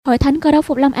Hội Thánh Cơ Đốc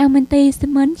Phục Lâm An Minh Ti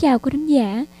xin mến chào quý thính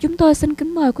giả. Chúng tôi xin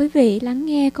kính mời quý vị lắng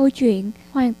nghe câu chuyện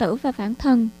Hoàng tử và Phản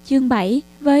Thần chương 7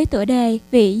 với tựa đề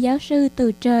Vị giáo sư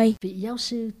từ trời. Vị giáo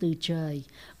sư từ trời.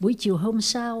 Buổi chiều hôm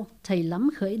sau, thầy Lắm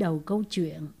khởi đầu câu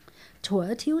chuyện.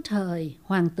 Thuở thiếu thời,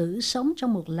 hoàng tử sống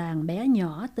trong một làng bé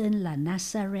nhỏ tên là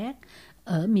Nazareth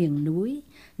ở miền núi.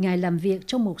 Ngài làm việc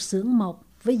trong một xưởng mộc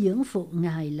với dưỡng phụ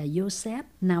ngài là Joseph.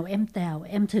 Nào em Tèo,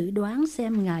 em thử đoán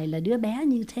xem ngài là đứa bé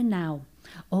như thế nào.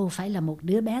 Ồ, phải là một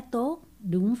đứa bé tốt.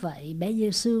 Đúng vậy, bé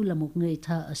Giêsu là một người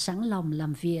thợ sẵn lòng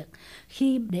làm việc.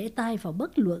 Khi để tay vào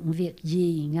bất luận việc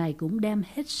gì, Ngài cũng đem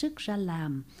hết sức ra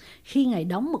làm. Khi Ngài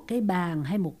đóng một cái bàn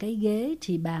hay một cái ghế,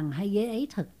 thì bàn hay ghế ấy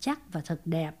thật chắc và thật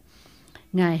đẹp.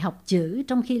 Ngài học chữ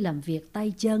trong khi làm việc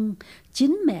tay chân.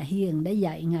 Chính mẹ Hiền đã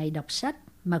dạy Ngài đọc sách,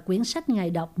 mà quyển sách Ngài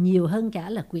đọc nhiều hơn cả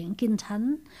là quyển Kinh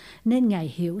Thánh, nên Ngài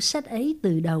hiểu sách ấy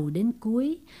từ đầu đến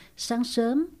cuối. Sáng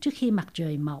sớm, trước khi mặt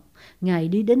trời mọc, Ngài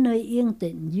đi đến nơi yên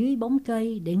tĩnh dưới bóng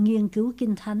cây để nghiên cứu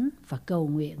Kinh Thánh và cầu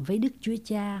nguyện với Đức Chúa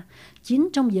Cha. Chính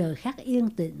trong giờ khắc yên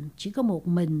tĩnh, chỉ có một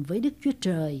mình với Đức Chúa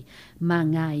Trời mà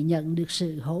Ngài nhận được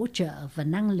sự hỗ trợ và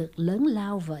năng lực lớn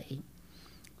lao vậy.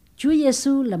 Chúa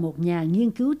Giêsu là một nhà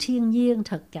nghiên cứu thiên nhiên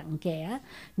thật cặn kẽ.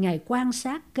 Ngài quan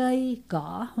sát cây,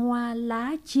 cỏ, hoa,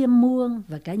 lá, chim muông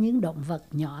và cả những động vật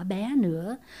nhỏ bé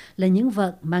nữa, là những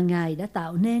vật mà Ngài đã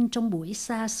tạo nên trong buổi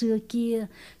xa xưa kia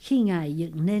khi Ngài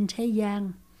dựng nên thế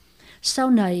gian. Sau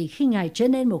này, khi Ngài trở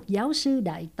nên một giáo sư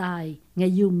đại tài,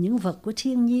 Ngài dùng những vật của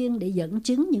thiên nhiên để dẫn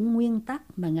chứng những nguyên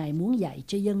tắc mà Ngài muốn dạy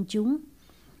cho dân chúng.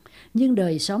 Nhưng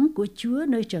đời sống của Chúa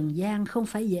nơi trần gian không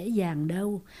phải dễ dàng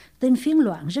đâu. Tên phiến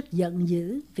loạn rất giận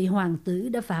dữ vì hoàng tử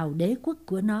đã vào đế quốc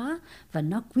của nó và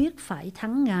nó quyết phải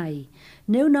thắng Ngài.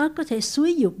 Nếu nó có thể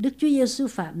xúi giục Đức Chúa Giêsu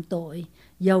phạm tội,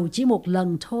 dầu chỉ một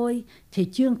lần thôi, thì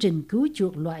chương trình cứu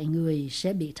chuộc loài người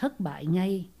sẽ bị thất bại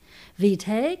ngay. Vì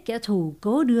thế, kẻ thù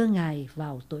cố đưa Ngài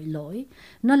vào tội lỗi.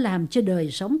 Nó làm cho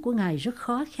đời sống của Ngài rất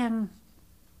khó khăn.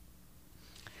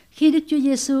 Khi Đức Chúa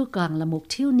Giêsu còn là một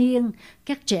thiếu niên,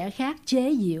 các trẻ khác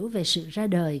chế giễu về sự ra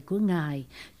đời của Ngài.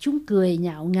 Chúng cười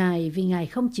nhạo Ngài vì Ngài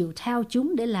không chịu theo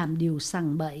chúng để làm điều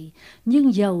sằng bậy.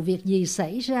 Nhưng dầu việc gì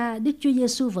xảy ra, Đức Chúa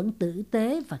Giêsu vẫn tử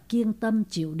tế và kiên tâm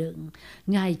chịu đựng.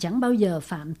 Ngài chẳng bao giờ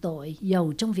phạm tội,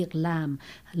 dầu trong việc làm,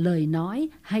 lời nói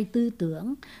hay tư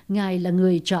tưởng. Ngài là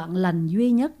người trọn lành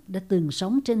duy nhất đã từng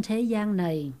sống trên thế gian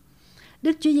này.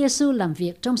 Đức Chúa Giêsu làm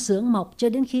việc trong xưởng mộc cho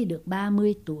đến khi được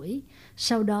 30 tuổi.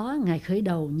 Sau đó, Ngài khởi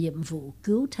đầu nhiệm vụ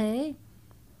cứu thế.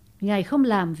 Ngài không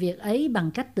làm việc ấy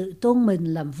bằng cách tự tôn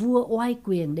mình làm vua oai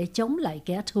quyền để chống lại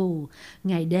kẻ thù.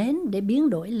 Ngài đến để biến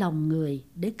đổi lòng người,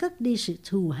 để cất đi sự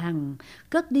thù hằn,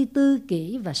 cất đi tư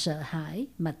kỷ và sợ hãi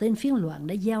mà tên phiến loạn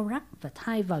đã gieo rắc và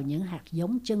thay vào những hạt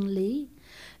giống chân lý.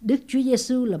 Đức Chúa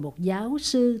Giêsu là một giáo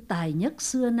sư tài nhất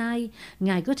xưa nay.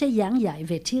 Ngài có thể giảng dạy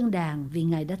về thiên đàng vì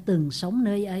Ngài đã từng sống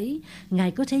nơi ấy.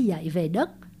 Ngài có thể dạy về đất,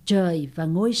 trời và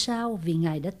ngôi sao vì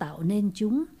Ngài đã tạo nên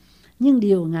chúng. Nhưng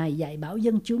điều Ngài dạy bảo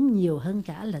dân chúng nhiều hơn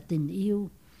cả là tình yêu.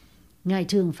 Ngài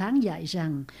thường phán dạy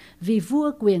rằng, vì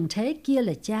vua quyền thế kia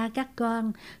là cha các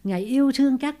con, Ngài yêu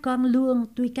thương các con luôn,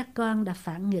 tuy các con đã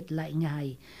phản nghịch lại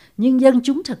Ngài. Nhưng dân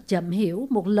chúng thật chậm hiểu.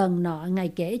 Một lần nọ, Ngài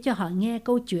kể cho họ nghe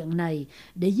câu chuyện này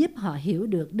để giúp họ hiểu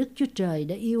được Đức Chúa Trời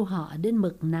đã yêu họ đến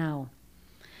mực nào.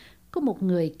 Có một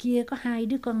người kia có 2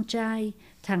 đứa con trai.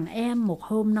 Thằng em một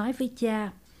hôm nói với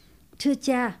cha, thưa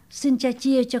cha, xin cha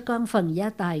chia cho con phần gia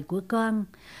tài của con.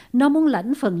 Nó muốn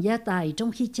lãnh phần gia tài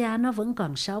trong khi cha nó vẫn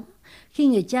còn sống. Khi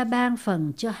người cha ban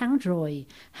phần cho hắn rồi,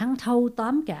 hắn thâu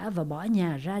tóm cả và bỏ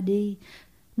nhà ra đi.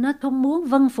 Nó không muốn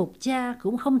vâng phục cha,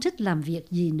 cũng không thích làm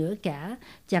việc gì nữa cả.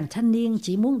 Chàng thanh niên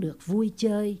chỉ muốn được vui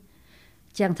chơi.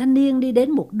 Chàng thanh niên đi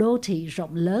đến một đô thị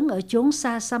rộng lớn ở chốn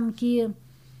xa xăm kia.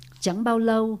 Chẳng bao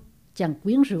lâu, chàng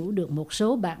quyến rũ được một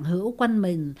số bạn hữu quanh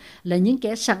mình là những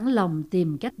kẻ sẵn lòng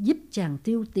tìm cách giúp chàng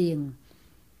tiêu tiền.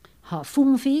 Họ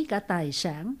phung phí cả tài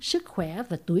sản, sức khỏe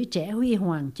và tuổi trẻ huy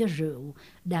hoàng cho rượu,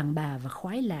 đàn bà và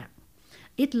khoái lạc.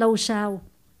 Ít lâu sau,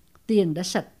 tiền đã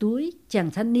sạch túi,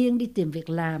 chàng thanh niên đi tìm việc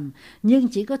làm, nhưng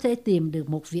chỉ có thể tìm được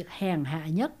một việc hèn hạ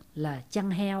nhất là chăn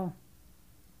heo.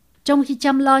 Trong khi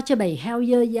chăm lo cho bầy heo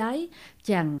dơ dái,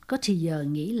 chàng có thì giờ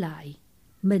nghĩ lại,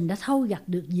 mình đã thâu gặt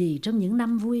được gì trong những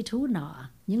năm vui thú nọ.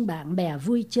 Những bạn bè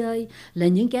vui chơi là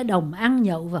những kẻ đồng ăn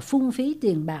nhậu và phung phí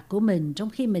tiền bạc của mình, trong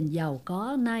khi mình giàu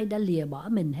có nay đã lìa bỏ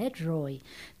mình hết rồi.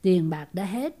 Tiền bạc đã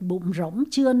hết, bụng rỗng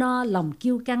chưa no, lòng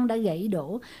kiêu căng đã gãy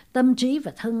đổ, tâm trí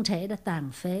và thân thể đã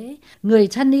tàn phế. Người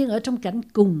thanh niên ở trong cảnh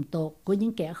cùng tột của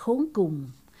những kẻ khốn cùng.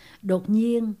 Đột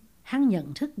nhiên, hắn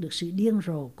nhận thức được sự điên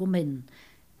rồ của mình.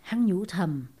 Hắn nhủ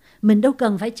thầm, Mình đâu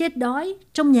cần phải chết đói.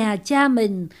 Trong nhà cha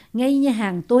mình, ngay như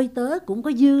hàng tôi tớ cũng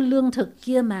có dư lương thực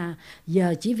kia mà.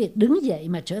 Giờ chỉ việc đứng dậy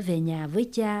mà trở về nhà với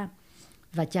cha.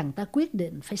 Và chàng ta quyết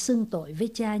định phải xưng tội với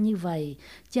cha như vậy.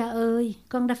 Cha ơi,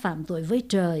 con đã phạm tội với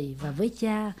trời và với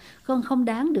cha. Con không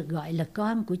đáng được gọi là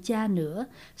con của cha nữa.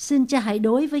 Xin cha hãy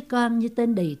đối với con như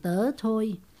tên đầy tớ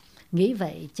thôi. Nghĩ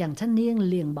vậy, chàng thanh niên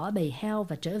liền bỏ bầy heo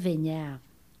và trở về nhà.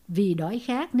 Vì đói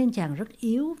khát nên chàng rất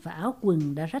yếu và áo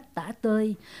quần đã rách tả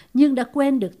tơi, nhưng đã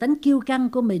quên được tánh kiêu căng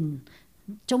của mình.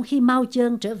 Trong khi mau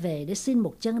chơn trở về để xin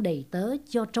một chân đầy tớ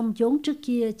cho trong chốn trước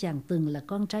kia chàng từng là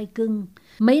con trai cưng.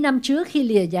 Mấy năm trước khi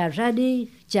lìa già ra đi,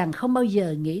 chàng không bao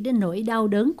giờ nghĩ đến nỗi đau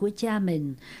đớn của cha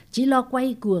mình, chỉ lo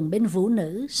quay cuồng bên vũ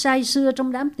nữ, say sưa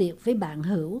trong đám tiệc với bạn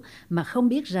hữu mà không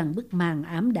biết rằng bức màn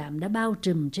ảm đạm đã bao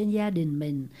trùm trên gia đình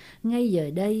mình. Ngay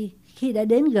giờ đây, khi đã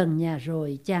đến gần nhà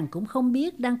rồi, chàng cũng không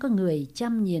biết đang có người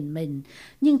chăm nhìn mình,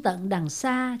 nhưng tận đằng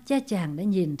xa cha chàng đã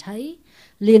nhìn thấy,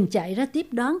 liền chạy ra tiếp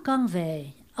đón con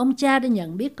về. Ông cha đã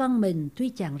nhận biết con mình, tuy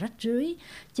chàng rách rưới,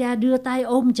 cha đưa tay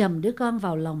ôm chầm đứa con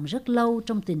vào lòng rất lâu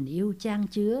trong tình yêu chan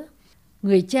chứa.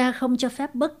 Người cha không cho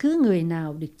phép bất cứ người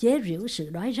nào được chế giễu sự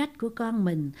đói rách của con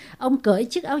mình. Ông cởi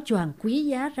chiếc áo choàng quý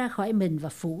giá ra khỏi mình và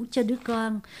phủ cho đứa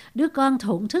con. Đứa con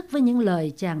thổn thức với những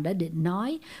lời chàng đã định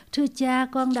nói. Thưa cha,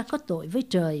 con đã có tội với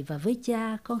trời và với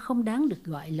cha, con không đáng được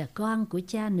gọi là con của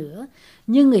cha nữa.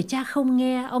 Nhưng người cha không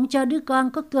nghe, ông cho đứa con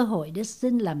có cơ hội để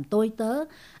xin làm tôi tớ.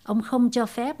 Ông không cho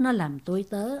phép nó làm tôi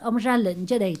tớ. Ông ra lệnh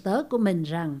cho đầy tớ của mình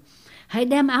rằng: hãy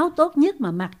đem áo tốt nhất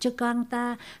mà mặc cho con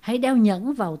ta, hãy đeo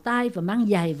nhẫn vào tay và mang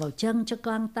giày vào chân cho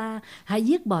con ta, hãy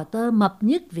giết bò tơ mập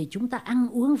nhất vì chúng ta ăn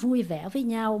uống vui vẻ với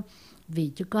nhau.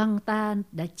 Vì cho con ta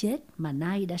đã chết mà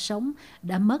nay đã sống,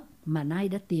 đã mất mà nay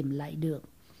đã tìm lại được.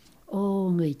 Ô,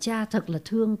 người cha thật là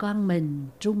thương con mình,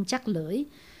 trung chắc lưỡi.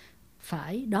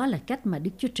 Phải, đó là cách mà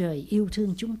Đức Chúa Trời yêu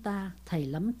thương chúng ta. Thầy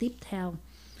lắm tiếp theo.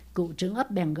 Cụ trưởng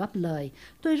ấp bèn góp lời: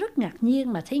 tôi rất ngạc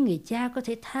nhiên mà thấy người cha có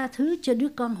thể tha thứ cho đứa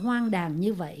con hoang đàn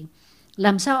như vậy.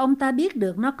 Làm sao ông ta biết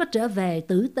được nó có trở về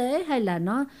tử tế hay là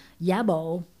nó giả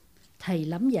bộ? Thầy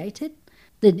lắm giải thích: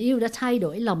 tình yêu đã thay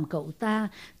đổi lòng cậu ta.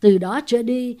 Từ đó trở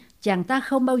đi, chàng ta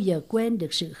không bao giờ quên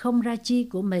được sự không ra chi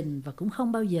của mình và cũng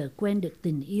không bao giờ quên được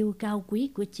tình yêu cao quý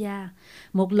của cha.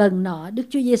 Một lần nọ, Đức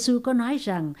Chúa Giêsu có nói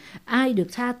rằng ai được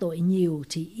tha tội nhiều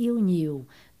thì yêu nhiều.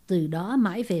 Từ đó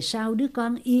mãi về sau, đứa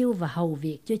con yêu và hầu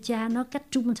việc cho cha nó cách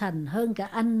trung thành hơn cả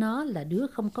anh nó là đứa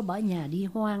không có bỏ nhà đi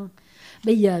hoang.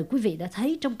 Bây giờ quý vị đã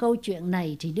thấy trong câu chuyện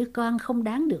này thì đứa con không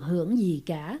đáng được hưởng gì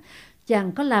cả.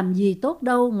 Chàng có làm gì tốt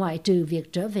đâu ngoại trừ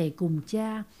việc trở về cùng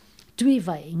cha. Tuy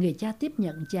vậy, người cha tiếp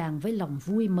nhận chàng với lòng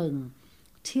vui mừng.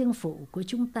 Thiên phụ của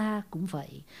chúng ta cũng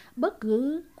vậy. Bất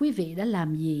cứ quý vị đã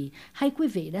làm gì hay quý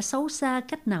vị đã xấu xa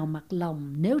cách nào mặc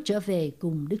lòng, nếu trở về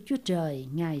cùng Đức Chúa Trời,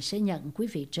 Ngài sẽ nhận quý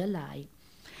vị trở lại.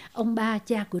 Ông ba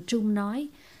cha của Trung nói: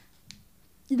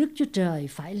 Đức Chúa Trời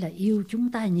phải là yêu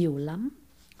chúng ta nhiều lắm.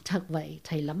 Thật vậy,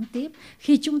 thầy lắm tiếp.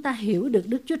 Khi chúng ta hiểu được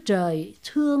Đức Chúa Trời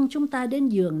thương chúng ta đến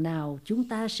giường nào, chúng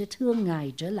ta sẽ thương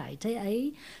Ngài trở lại thế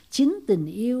ấy. Chính tình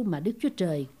yêu mà Đức Chúa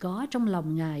Trời có trong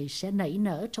lòng Ngài sẽ nảy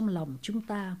nở trong lòng chúng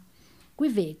ta. Quý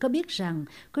vị có biết rằng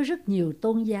có rất nhiều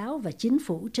tôn giáo và chính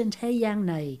phủ trên thế gian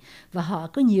này và họ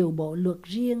có nhiều bộ luật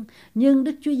riêng, nhưng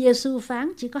Đức Chúa Giêsu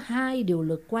phán chỉ có 2 điều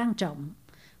luật quan trọng.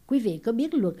 Quý vị có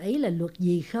biết luật ấy là luật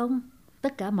gì không?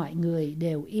 Tất cả mọi người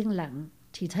đều yên lặng.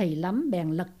 Thì thầy lắm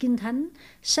bèn lật Kinh Thánh,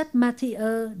 sách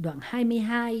Ma-thi-ơ đoạn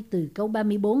 22 từ câu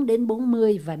 34 đến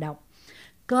 40 và đọc: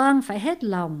 Con phải hết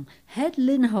lòng, hết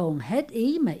linh hồn, hết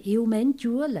ý mà yêu mến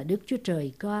Chúa là Đức Chúa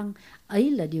Trời con.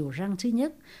 Ấy là điều răn thứ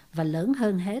nhất và lớn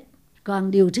hơn hết.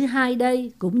 Còn điều thứ hai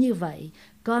đây cũng như vậy: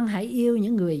 con hãy yêu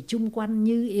những người chung quanh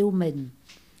như yêu mình.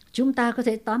 Chúng ta có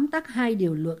thể tóm tắt 2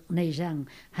 điều luật này rằng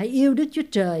hãy yêu Đức Chúa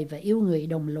Trời và yêu người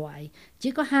đồng loại.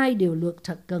 Chỉ có 2 điều luật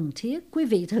thật cần thiết. Quý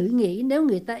vị thử nghĩ nếu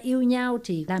người ta yêu nhau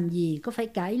thì làm gì có phải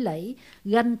cãi lẫy,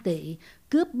 ganh tị,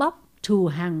 cướp bóc, thù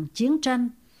hằn, chiến tranh.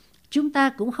 Chúng ta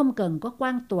cũng không cần có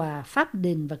quan tòa, pháp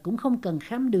đình và cũng không cần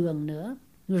khám đường nữa.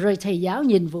 Rồi thầy giáo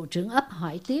nhìn vụ trưởng ấp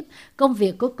hỏi tiếp: công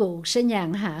việc của cụ sẽ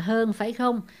nhàn hạ hơn phải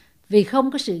không? Vì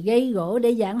không có sự gây gổ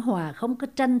để giảng hòa, không có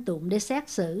tranh tụng để xét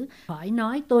xử. Hỏi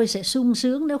nói tôi sẽ sung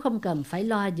sướng nếu không cần phải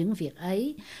lo những việc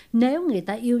ấy. Nếu người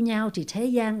ta yêu nhau thì thế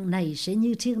gian này sẽ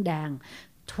như thiên đàng,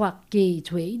 hoặc kỳ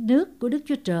thủy nước của Đức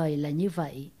Chúa Trời là như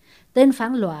vậy. Tên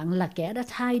phản loạn là kẻ đã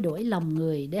thay đổi lòng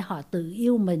người để họ tự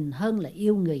yêu mình hơn là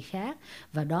yêu người khác,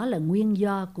 và đó là nguyên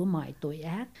do của mọi tội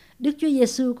ác. Đức Chúa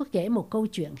Giêsu có kể một câu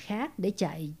chuyện khác để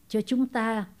dạy cho chúng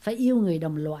ta phải yêu người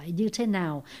đồng loại như thế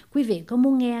nào. Quý vị có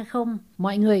muốn nghe không?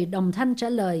 Mọi người đồng thanh trả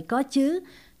lời: có chứ,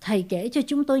 thầy kể cho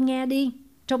chúng tôi nghe đi.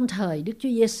 Trong thời Đức Chúa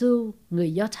Giêsu,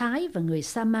 người Do Thái và người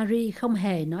Samari không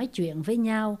hề nói chuyện với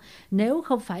nhau nếu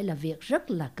không phải là việc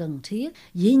rất là cần thiết.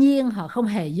 Dĩ nhiên họ không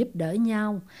hề giúp đỡ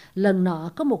nhau. Lần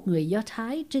nọ có một người Do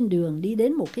Thái trên đường đi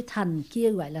đến một cái thành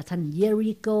kia gọi là thành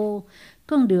Jericho.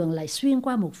 Con đường lại xuyên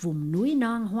qua một vùng núi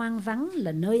non hoang vắng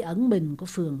là nơi ẩn mình của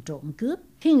phường trộm cướp.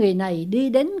 Khi người này đi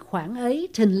đến khoảng ấy,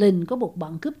 thình lình có một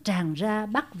bọn cướp tràn ra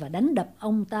bắt và đánh đập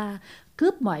ông ta,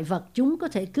 cướp mọi vật chúng có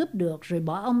thể cướp được rồi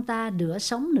bỏ ông ta nửa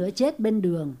sống nửa chết bên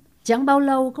đường. Chẳng bao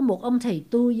lâu có một ông thầy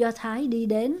tu Do Thái đi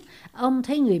đến. Ông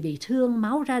thấy người bị thương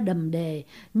máu ra đầm đề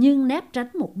nhưng nép tránh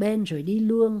một bên rồi đi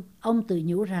luôn. Ông tự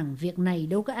nhủ rằng việc này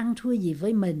đâu có ăn thua gì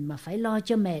với mình mà phải lo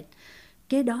cho mệt.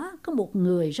 Kế đó có một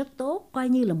người rất tốt, coi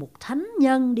như là một thánh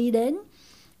nhân đi đến.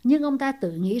 Nhưng ông ta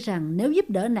tự nghĩ rằng nếu giúp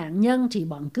đỡ nạn nhân thì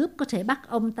bọn cướp có thể bắt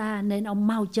ông ta, nên ông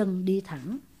mau chân đi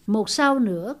thẳng. Một sau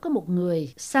nữa có một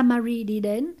người Samari đi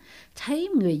đến, thấy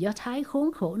người Do Thái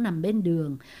khốn khổ nằm bên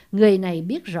đường. Người này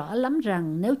biết rõ lắm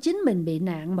rằng nếu chính mình bị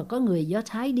nạn mà có người Do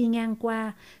Thái đi ngang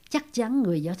qua, chắc chắn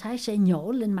người Do Thái sẽ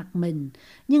nhổ lên mặt mình.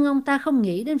 Nhưng ông ta không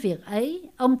nghĩ đến việc ấy,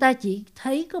 ông ta chỉ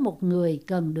thấy có một người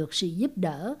cần được sự giúp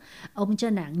đỡ. Ông cho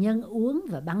nạn nhân uống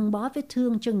và băng bó vết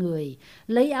thương cho người,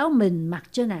 lấy áo mình mặc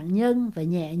cho nạn nhân và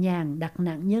nhẹ nhàng đặt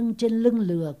nạn nhân trên lưng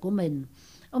lừa của mình.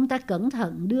 Ông ta cẩn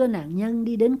thận đưa nạn nhân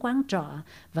đi đến quán trọ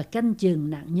và canh chừng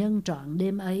nạn nhân trọn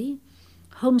đêm ấy.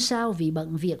 Hôm sau vì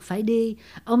bận việc phải đi,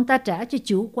 ông ta trả cho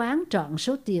chủ quán trọn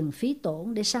số tiền phí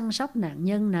tổn để săn sóc nạn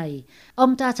nhân này.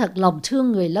 Ông ta thật lòng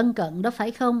thương người lân cận đó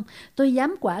phải không? Tôi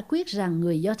dám quả quyết rằng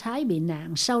người Do Thái bị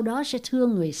nạn sau đó sẽ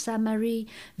thương người Samari,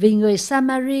 vì người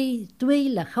Samari tuy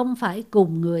là không phải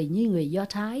cùng người như người Do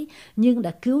Thái, nhưng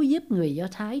đã cứu giúp người Do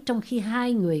Thái, trong khi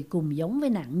hai người cùng giống với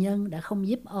nạn nhân đã không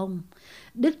giúp ông.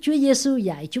 Đức Chúa Giêsu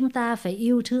dạy chúng ta phải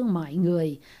yêu thương mọi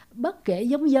người, bất kể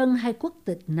giống dân hay quốc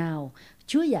tịch nào.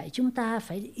 Chúa dạy chúng ta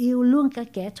phải yêu luôn cả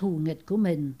kẻ thù nghịch của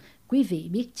mình. Quý vị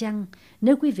biết chăng,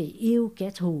 nếu quý vị yêu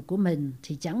kẻ thù của mình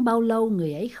thì chẳng bao lâu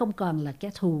người ấy không còn là kẻ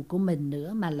thù của mình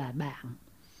nữa mà là bạn.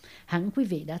 Hẳn quý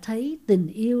vị đã thấy tình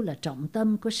yêu là trọng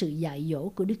tâm của sự dạy dỗ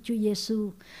của Đức Chúa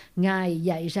Giêsu. Ngài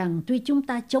dạy rằng tuy chúng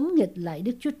ta chống nghịch lại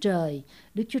Đức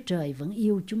Chúa Trời vẫn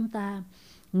yêu chúng ta.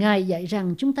 Ngài dạy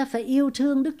rằng chúng ta phải yêu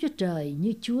thương Đức Chúa Trời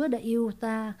như Chúa đã yêu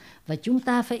ta, và chúng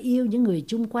ta phải yêu những người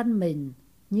chung quanh mình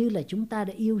như là chúng ta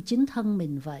đã yêu chính thân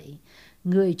mình vậy.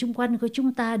 Người chung quanh của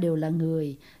chúng ta đều là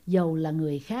người, dầu là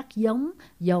người khác giống,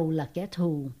 dầu là kẻ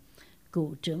thù.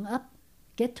 Cụ trưởng ấp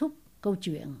kết thúc câu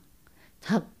chuyện.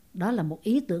 Thật, đó là một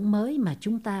ý tưởng mới mà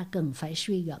chúng ta cần phải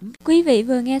suy gẫm. Quý vị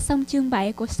vừa nghe xong chương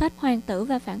 7 của sách Hoàng tử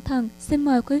và Phản thần. Xin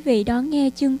mời quý vị đón nghe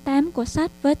chương 8 của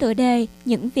sách với tựa đề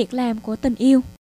Những việc làm của tình yêu.